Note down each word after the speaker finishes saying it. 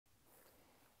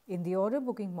In the order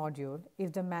booking module,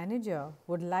 if the manager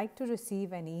would like to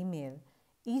receive an email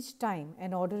each time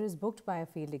an order is booked by a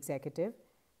field executive,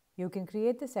 you can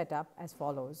create the setup as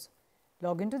follows.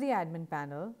 Log into the admin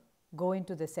panel, go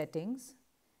into the settings,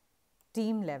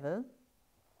 team level,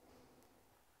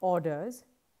 orders.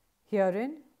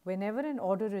 Herein, whenever an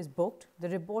order is booked, the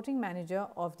reporting manager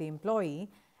of the employee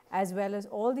as well as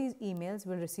all these emails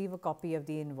will receive a copy of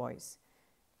the invoice.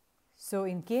 So,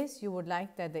 in case you would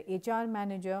like that the HR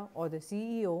manager or the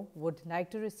CEO would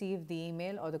like to receive the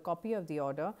email or the copy of the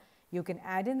order, you can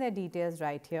add in their details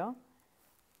right here,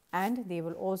 and they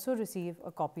will also receive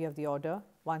a copy of the order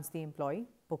once the employee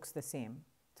books the same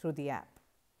through the app.